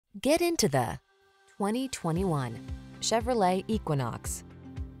Get into the 2021 Chevrolet Equinox.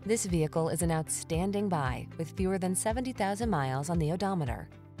 This vehicle is an outstanding buy with fewer than 70,000 miles on the odometer.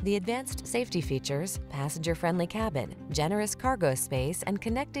 The advanced safety features, passenger-friendly cabin, generous cargo space, and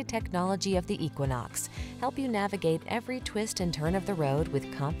connected technology of the Equinox help you navigate every twist and turn of the road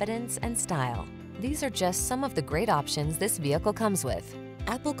with confidence and style. These are just some of the great options this vehicle comes with: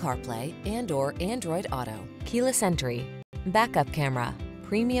 Apple CarPlay and/or Android Auto, keyless entry, backup camera,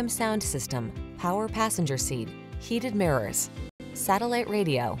 premium sound system, power passenger seat, heated mirrors, satellite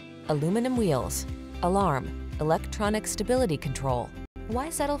radio, aluminum wheels, alarm, electronic stability control. Why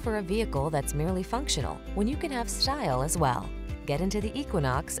settle for a vehicle that's merely functional when you can have style as well? Get into the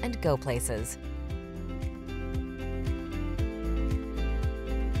Equinox and go places.